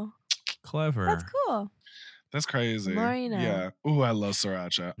 Wow. clever. That's cool. That's crazy. More you know. Yeah. Ooh, I love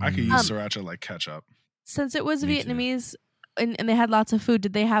sriracha. I could Mm. use sriracha like ketchup. Since it was Me too. Vietnamese and they had lots of food,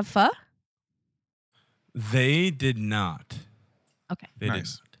 did they have pho? They did not. Okay. They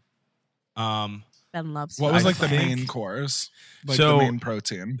Nice. did not. Ben loves What was I like the think- main course? Like So- the main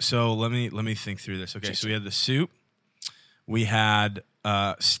protein. So let me think through this. Okay, so we had the soup. We had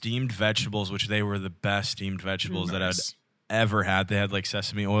steamed vegetables, which they were the best steamed vegetables that I'd Nice. ever had. They had like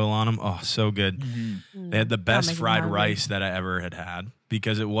sesame oil on them. Oh, so good. Mhm. They had the best making me fried hungry. rice that I ever had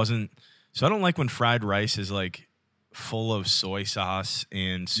because it wasn't. So I don't like when fried rice is like full of soy sauce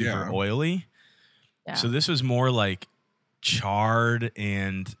and super Yeah. oily. Yeah. So this was more like charred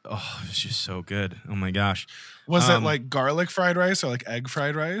and it was just so good. Oh my gosh. Was it Um, like garlic fried rice or like egg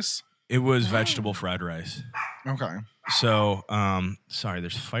fried rice? It was vegetable fried rice. Okay. So sorry,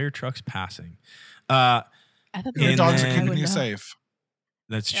 there's fire trucks passing. I thought they Your And were dogs are then- keeping I would you know. safe.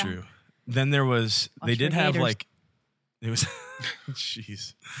 That's Yeah. true. Then there was they Watch did for have gators. like it was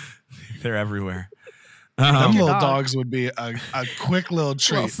jeez. They're everywhere. Them your little dog. dogs would be a quick little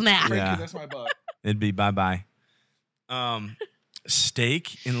treat. Little snack. Frankie, Yeah. that's my butt. It'd be bye-bye.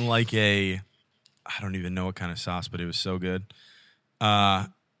 Steak in like I don't even know what kind of sauce, but it was so good.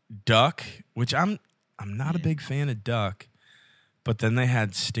 Duck, which I'm not a big fan of duck, but then they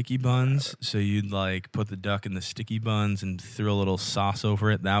had sticky buns, so you'd like put the duck in the sticky buns and threw a little sauce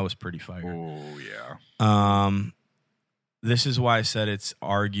over it. That was pretty fire. Oh yeah. This is why I said it's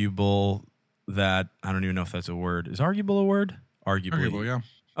arguable that I don't even know if that's a word. Is arguable a word? Arguably. Arguable, yeah.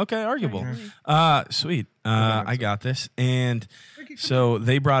 Okay, arguable. Yeah. Sweet. think I so. got this. And so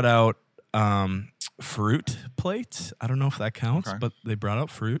they brought out fruit plates. I don't know if that counts, Okay. but they brought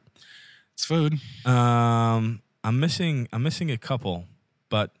out fruit. It's food. I'm missing a couple,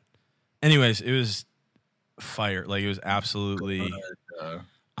 but anyways, it was fire. Like it was absolutely.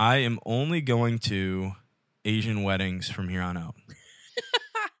 I am only going to Asian weddings from here on out.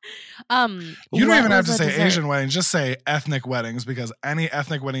 You don't what even have was to the say dessert? Asian weddings. Just say ethnic weddings because any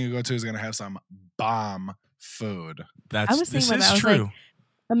ethnic wedding you go to is going to have some bomb food. That's was this thinking is about that. I was true. like,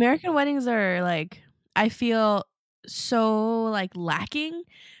 American weddings are like, I feel so like lacking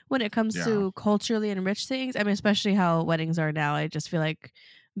when it comes Yeah. to culturally enriched things. I mean, especially how weddings are now. I just feel like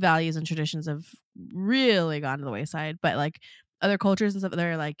values and traditions have really gone to the wayside. But like other cultures and stuff,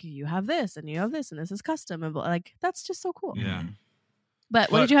 they're like, you have this and you have this and this is custom. And like, that's just so cool. Yeah. Mhm. But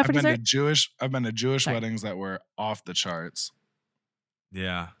what But did you have for I've dessert? I've been to Jewish Sorry. weddings that were off the charts.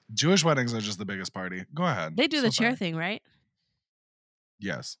 Yeah. Jewish weddings are just the biggest party. Go ahead. They do So the chair sorry. thing, right?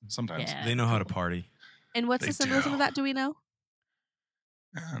 Yes, sometimes. Yeah. They know how to cool. party. And what's They the symbolism do. of that? Do we know?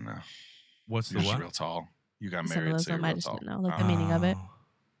 I don't know. What's the You're just what? real tall. You got The married, so you're symbolism. I real just tall. didn't know, like the meaning of it. Oh.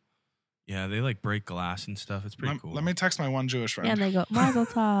 Yeah, they like break glass and stuff. It's pretty cool. Let me text my one Jewish friend. Yeah, and they go Mazel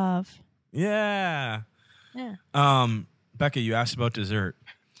Tov. Yeah. Yeah. Becca, you asked about dessert.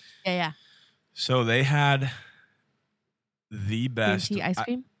 Yeah. So they had the Cream best tea ice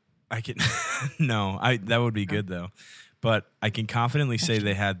cream. I can no, that would be good though. But I can confidently say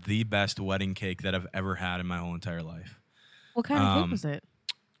they had the best wedding cake that I've ever had in my whole entire life. What kind of cake was it?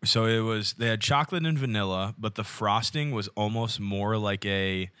 So they had chocolate and vanilla, but the frosting was almost more like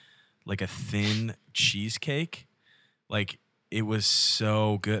a thin cheesecake. Like it was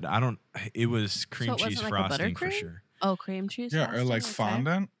so good. It was cream So it cheese wasn't like a frosting for buttercream? sure. Oh, cream cheese. Yeah, or frosting, like okay.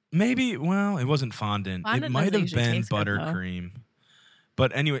 fondant. Maybe, well, it wasn't fondant. Fondant It might doesn't have usually been taste good, though. buttercream.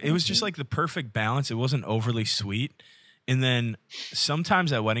 But anyway, it was just Okay. like the perfect balance. It wasn't overly sweet. And then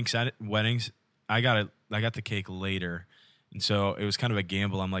sometimes at weddings, I got the cake later. And so it was kind of a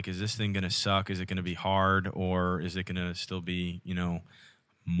gamble. I'm like, is this thing going to suck? Is it going to be hard? Or is it going to still be,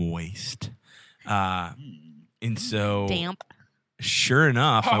 moist? And so Damp. sure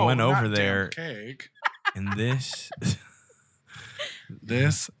enough, I went over not there. Damp cake. And this...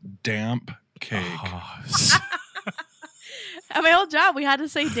 This damp cake. At my old job, we had to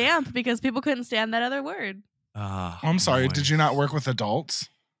say damp because people couldn't stand that other word. I'm sorry. moist. Did you not work with adults?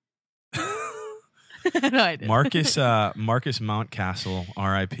 No, I didn't. Marcus Mountcastle,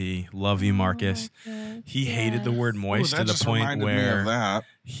 R.I.P. Love you, Marcus. He hated the word moist to the point where that.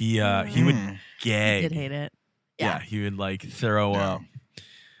 he would I gag. did hate it. Yeah, he would like throw up.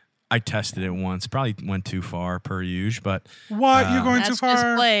 I tested it once. Probably went too far per usual, but What? You're going too That's far?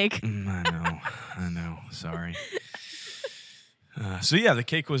 just Blake. I know. Sorry. So yeah, the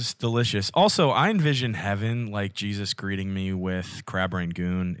cake was delicious. Also, I envision heaven like Jesus greeting me with crab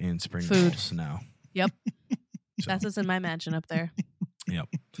rangoon and spring Food. rolls now. Yep. So, That's what's in my mansion up there. yep.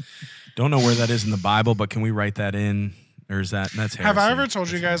 Don't know where that is in the Bible, but can we write that in? Or is that's heresy? Have I ever told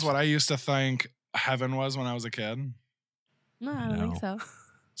you That's guys heresy. what I used to think heaven was when I was a kid? No, I don't think so.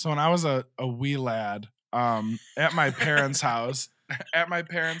 So when I was a wee lad, at my parents' house,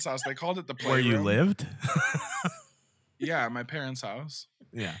 they called it the playroom. Where you lived? Yeah, at my parents' house.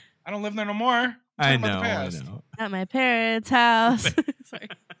 Yeah. I don't live there no more. I Talking about the know. past. At my parents' house. Sorry.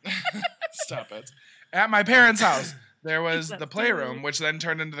 Stop it. At my parents' house, there was That's the playroom, which then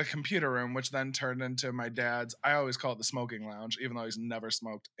turned into the computer room, which then turned into my dad's. I always call it the smoking lounge, even though he's never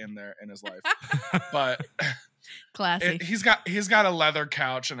smoked in there in his life. But Classy. he's got a leather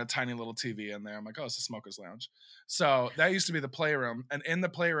couch and a tiny little TV in there. I'm like, oh, it's a smoker's lounge. So that used to be the playroom, and in the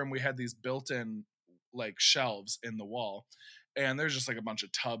playroom we had these built-in like shelves in the wall. And there's just like a bunch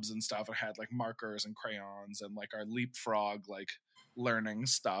of tubs and stuff. It had like markers and crayons and like our leapfrog like learning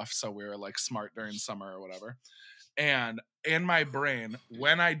stuff. So we were like smart during summer or whatever. And in my brain,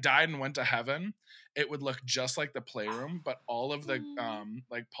 when I died and went to heaven, it would look just like the playroom, but all of the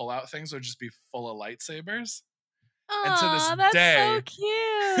like pull out things would just be full of lightsabers. And to this that's day, so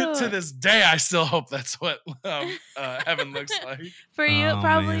cute. to this day, I still hope that's what heaven looks like. For you, it Oh,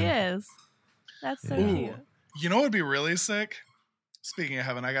 probably man. is. That's so Yeah. cute. You know what would be really sick? Speaking of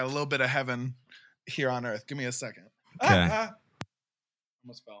heaven, I got a little bit of heaven here on earth. Give me a second. Okay.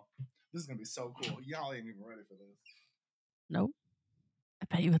 Almost fell. This is going to be so cool. Y'all ain't even ready for this. Nope. I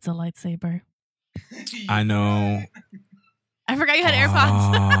bet you it's a lightsaber. I know. I forgot you had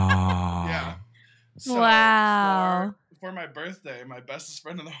AirPods. Yeah. So Wow. For my birthday, my bestest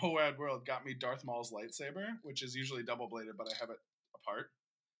friend in the whole wide world got me Darth Maul's lightsaber, which is usually double bladed, but I have it apart.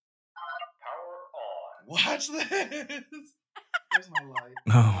 Power on. Watch this. There's my light.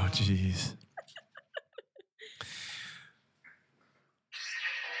 Oh, jeez.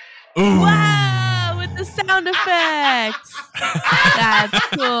 Ooh. Wow, with the sound effects. That's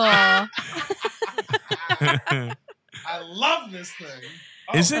cool. I love this thing.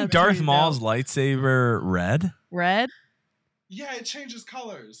 Oh, Isn't That's Darth pretty Maul's dope. lightsaber red? Red? yeah, it changes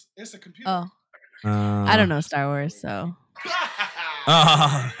colors. It's a computer. Oh, I don't know Star Wars, so.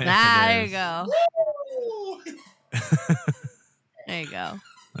 Oh, There you it go. Woo! is. There you go.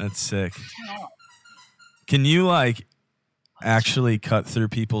 That's sick. Can you like actually cut through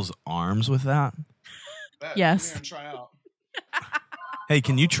people's arms with that? Bet. Yes. Come here and try out. Hey,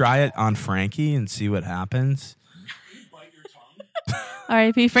 can you try it on Frankie and see what happens? Can you bite your tongue?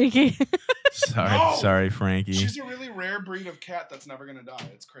 R.I.P. Frankie. No! Sorry, Frankie. She's a really rare breed of cat that's never gonna die.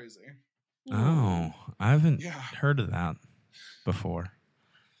 It's crazy. Oh, I haven't Yeah. heard of that before.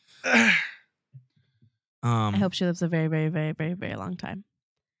 I hope she lives a very, very, very, very, very long time.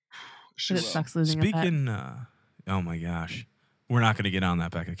 She It will. sucks losing a pet. Speaking, oh my gosh, we're not going to get on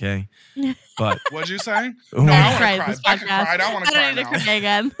that, Becca. Okay, but What'd you say? Oh No, my- I want to Cried cry. this Becca podcast. cried. I want to I cry don't need now. to cry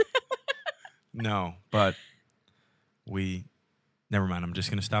again. no, but never mind. I'm just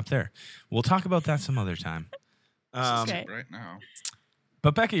going to stop there. We'll talk about that some other time. Okay. Right now.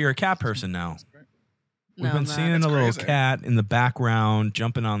 But Becca, you're a cat person now. We've No, been I'm not. seeing It's a little crazy. cat in the background,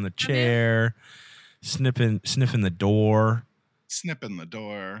 jumping on the chair, sniffing the door. Snipping the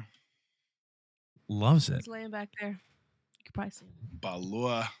door. Loves it. He's laying back there. You could probably see him.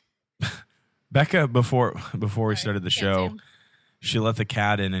 Balua. Becca, before we Sorry, started the can't see show, him. she let the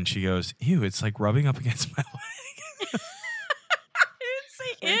cat in and she goes, "Ew, it's like rubbing up against my leg." I didn't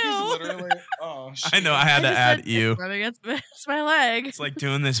say Frankie's ew. literally. Oh, I know, I had to just add said, ew. "It's rubbing against my leg." It's like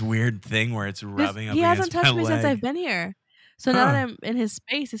doing this weird thing where it's rubbing up He against hasn't touched my me leg. since I've been here. So now Huh. that I'm in his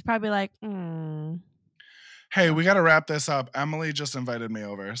space, he's probably like, Hey, we got to wrap this up. Emily just invited me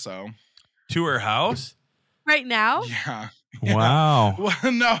over, so To her house? right now? yeah. Wow.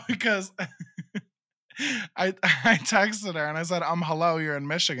 Well, no, because I texted her and I said, hello, you're in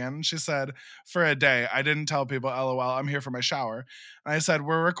Michigan. And she said, for a day. I didn't tell people, LOL, I'm here for my shower. And I said,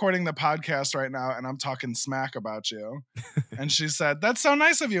 we're recording the podcast right now and I'm talking smack about you. And she said, that's so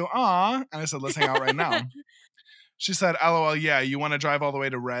nice of you. Aw. And I said, let's hang out right now. She said, LOL, yeah, you want to drive all the way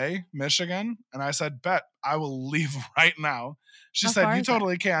to Ray, Michigan? And I said, bet, I will leave right now. She How said, far you is that?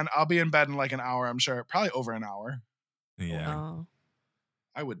 totally can. I'll be in bed in like an hour, I'm sure. Probably over an hour. Yeah. Oh.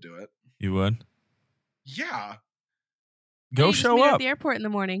 I would do it. You would? Yeah. Go You just show meet her up. at the airport in the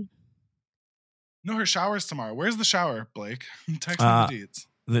morning. No, her shower's tomorrow. Where's the shower, Blake? Text me Uh, the deets.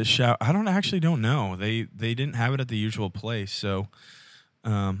 The shower. I don't know. They didn't have it at the usual place, so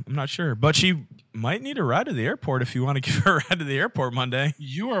I'm not sure. But she might need a ride to the airport if you want to give her a ride to the airport Monday.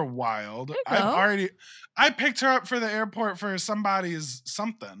 You are wild. There you go. I picked her up for the airport for somebody's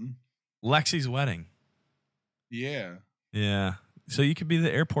something. Lexi's wedding. Yeah. Yeah. So you could be the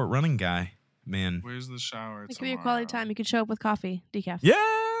airport running guy, man. Where's the shower? It could be a quality time. You could show up with coffee, decaf. Yeah.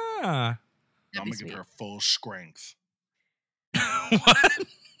 I'm That'd be gonna give sweet. her full strength. What?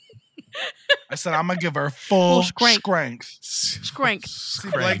 I said I'm gonna give her full strength. Strength. See,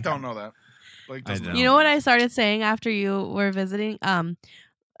 Blake don't know that. Blake doesn't. I know. You know what I started saying after you were visiting?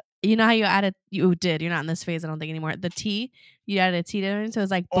 You know how you added, you're not in this phase, I don't think anymore. The tea, you added a tea to it, so it was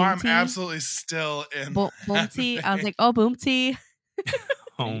like Oh, boom I'm tea. absolutely still in. Boom tea. I was like, oh, boom tea.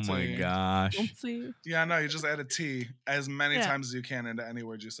 Oh my gosh. Boom tea. Yeah, no, you just add a T as many Yeah. times as you can into any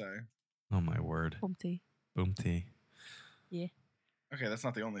word you say. Oh my word. Boom tea. Boom tea. Okay, that's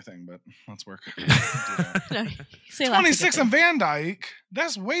not the only thing, but let's work. No, you say lots of 26 good in Van Dyke.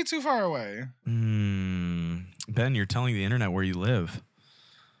 That's way too far away. Ben, you're telling the internet where you live.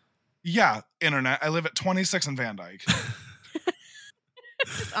 Yeah, internet. I live at 26 in Van Dyke.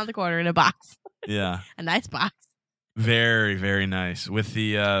 things on the corner in a box. Yeah. A nice box. Very, very nice. With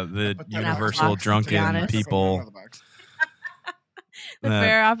the Put that universal box, to be drunken honest. people. The Uh,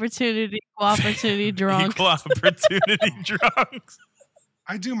 fair opportunity, equal opportunity drunk. Equal opportunity drunks.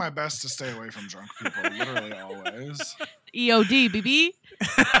 I do my best to stay away from drunk people, literally always. EOD, BB.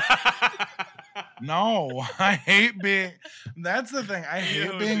 No, I hate being. That's the thing. I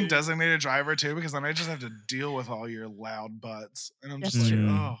hate Ew, being dude. designated driver too, because then I just have to deal with all your loud butts, and I'm That's just like, true.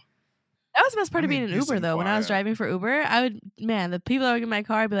 oh. That was the best part of I need being an peace Uber, and though. When I was quiet. driving for Uber, the people that were in my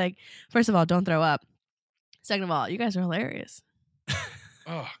car, I'd be like, first of all, don't throw up. Second of all, you guys are hilarious.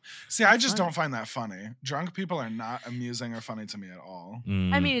 Oh, see, I That's just funny. don't find that funny. Drunk people are not amusing or funny to me at all.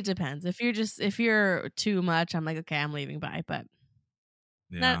 I mean, it depends. If you're too much, I'm like, okay, I'm leaving. Bye. But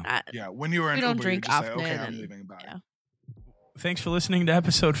yeah. Yeah, when you were in We don't Uber, drink you just say, often "Okay, I'm and- leaving." Bye. yeah. Thanks for listening to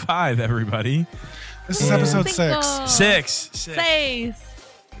episode 5, everybody. This is Yeah. episode Cinco. 6. 6.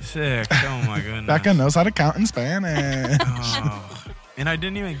 Seis. Oh my goodness. Becca knows how to count in Spanish. Oh. And I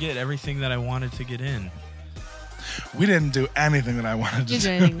didn't even get everything that I wanted to get in. We didn't do anything that I wanted to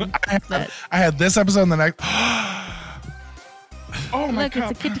You're do. doing I had this episode and the next. Oh my Look,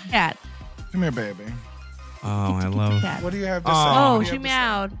 god! it's a kitty cat. Come here, baby. Oh, I Kitty love. cat. What do you have to say? Oh. What Oh, do you she have to say?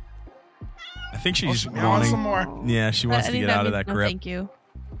 meowed. I think Oh, she's she wants some wanting. more. Yeah, she wants I to think get out of means that no grip. Thank you.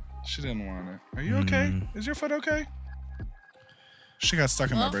 She didn't want it. Are you okay? Is your foot okay? She got stuck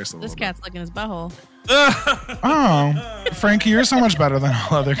in my Well, bracelet. this a little cat's licking his butthole. bit. Oh, Frankie, you're so much better than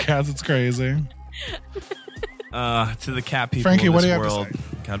all other cats. It's crazy. To the cat people Frankie, of what this do you have to world, say?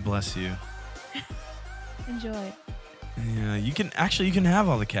 God bless you. Enjoy. Yeah, you can have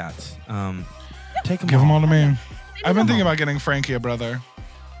all the cats. Take them Give them all. all to me. I've been them thinking all. about getting Frankie a brother.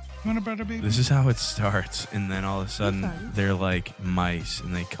 You want a brother, baby? This is how it starts, and then all of a sudden fun. they're like mice,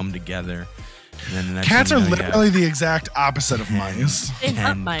 and they come together, And then the next Cats thing are you know, you literally the exact opposite of 10 mice. They hunt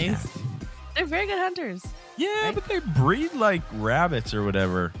 10 mice. cats. They're very good hunters. Yeah, Right? but they breed like rabbits or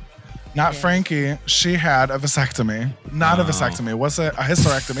whatever. Not Yeah. Frankie. She had a vasectomy. Not a Oh. vasectomy. What's it? A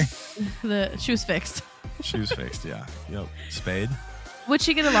hysterectomy. She was fixed. She was fixed, yeah. Yep. Spade. Would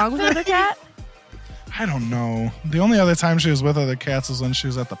she get along with another cat? I don't know. The only other time she was with other cats was when she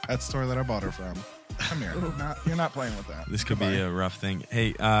was at the pet store that I bought her from. Come here. You're not playing with that. This could be a rough thing.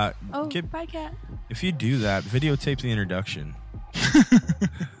 Hey, Oh, bye, cat. if you do that, videotape the introduction.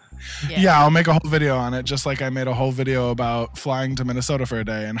 Yeah, I'll make a whole video on it, just like I made a whole video about flying to Minnesota for a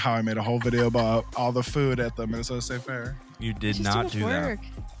day and how I made a whole video about all the food at the Minnesota State Fair. You did It's not too do much that. work.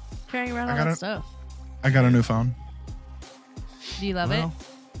 Carrying around I all gotta- that stuff. I got a new phone. Do you love Well,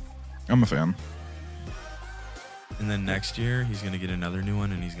 I'm a fan. and then next year, he's going to get another new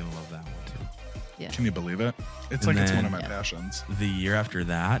one, and he's going to love that one too. it? Yeah. Can you believe it? It's And like it's one of then- my passions. The year after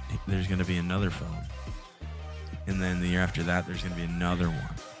that, there's going to be another phone. And then the year after that, there's going to be another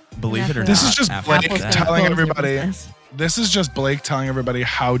one. Believe it or not. This is just after Blake Apple's that- gonna telling close their everybody- business. This is just Blake telling everybody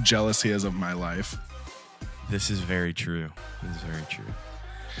how jealous he is of my life. This is very true. This is very true.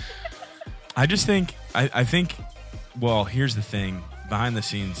 I just think, I think, well, here's the thing. Behind the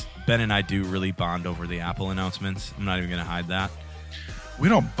scenes, Ben and I do really bond over the Apple announcements. I'm not even going to hide that. We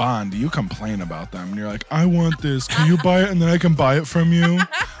don't bond. You complain about them. And you're like, I want this. Can you buy it and then I can buy it from you?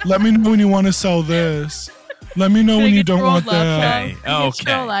 Let me know when you want to sell this. Let me know Can I when you get your don't old want that. Okay, laptop? Can I get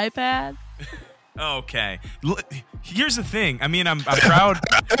your okay. old iPad? Okay. Here's the thing. I mean, I'm proud.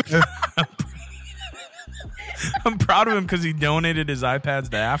 I'm proud of him because he donated his iPads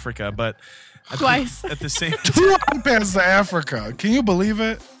to Africa, but Twice. at the same 2 iPads to Africa. Can you believe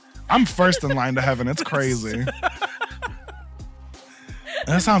it? I'm first in line to heaven. It's crazy.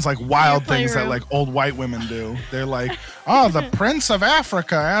 That sounds like wild things that playroom. like old white women do. They're like, oh, the Prince of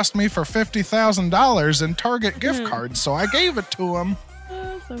Africa asked me for $50,000 in Target gift cards, so I gave it to him.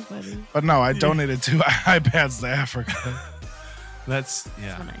 Oh, so funny. But no, I donated 2 iPads to Africa. That's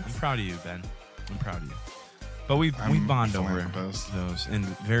yeah. So nice. I'm proud of you, Ben. I'm proud of you. But we I'm bond a over philanthropist. those, and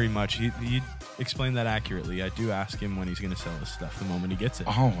very much. He explained that accurately. I do ask him when he's going to sell his stuff the moment he gets it,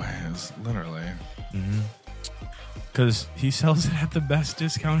 Always, literally. because he sells it at the best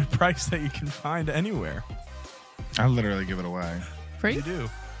discounted price that you can find anywhere. I literally give it away. Free? You do.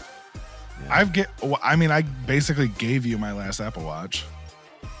 I basically gave you my last Apple Watch.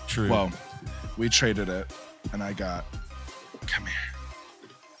 True. Well, we traded it, and I got. Come here.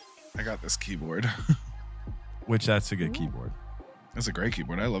 I got this keyboard. Which that's a good keyboard. It's a great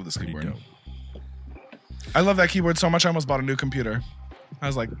keyboard. I love this Pretty keyboard. dope. I love that keyboard so much. I almost bought a new computer. I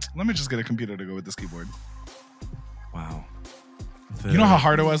was like, let me just get a computer to go with this keyboard. Wow. You know how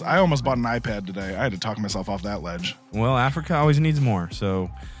hard it was? I almost bought an iPad today. I had to talk myself off that ledge. Well, Africa always needs more, so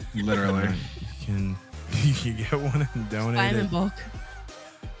Literally. you can get one and donate Buy 'em it. in bulk.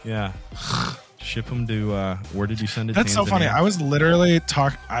 Yeah. Ship them to where did you send it? That's so funny. Tanzania? I was literally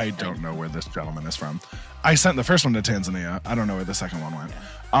I don't know where this gentleman is from. I sent the first one to Tanzania. I don't know where the second one went.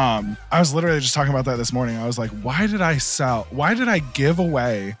 I was literally just talking about that this morning. I was like, why did I give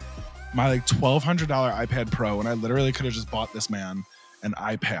away my like $1,200 iPad Pro when I literally could have just bought this man an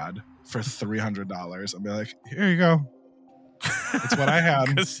iPad for $300 and be like, here you go. It's what I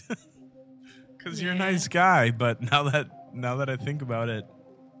had. Because you're a nice guy, but now that I think about it,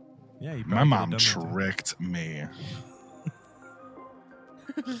 yeah, you My probably mom could've done that too. tricked me.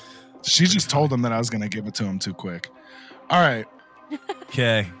 She just told him that I was going to give it to him too quick. All right.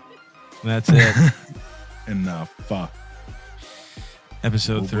 Okay, that's it. Enough.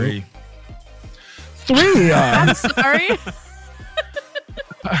 Episode 3. 3. I'm sorry.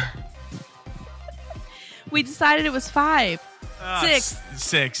 We decided it was 5. 6.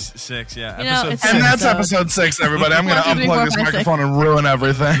 6. Yeah. You know, episode it's 6. And that's So- episode 6, everybody. I'm going to 1, 2, 3, unplug 4, this 5, 6. microphone and ruin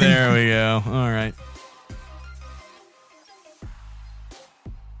everything. There we go. All right.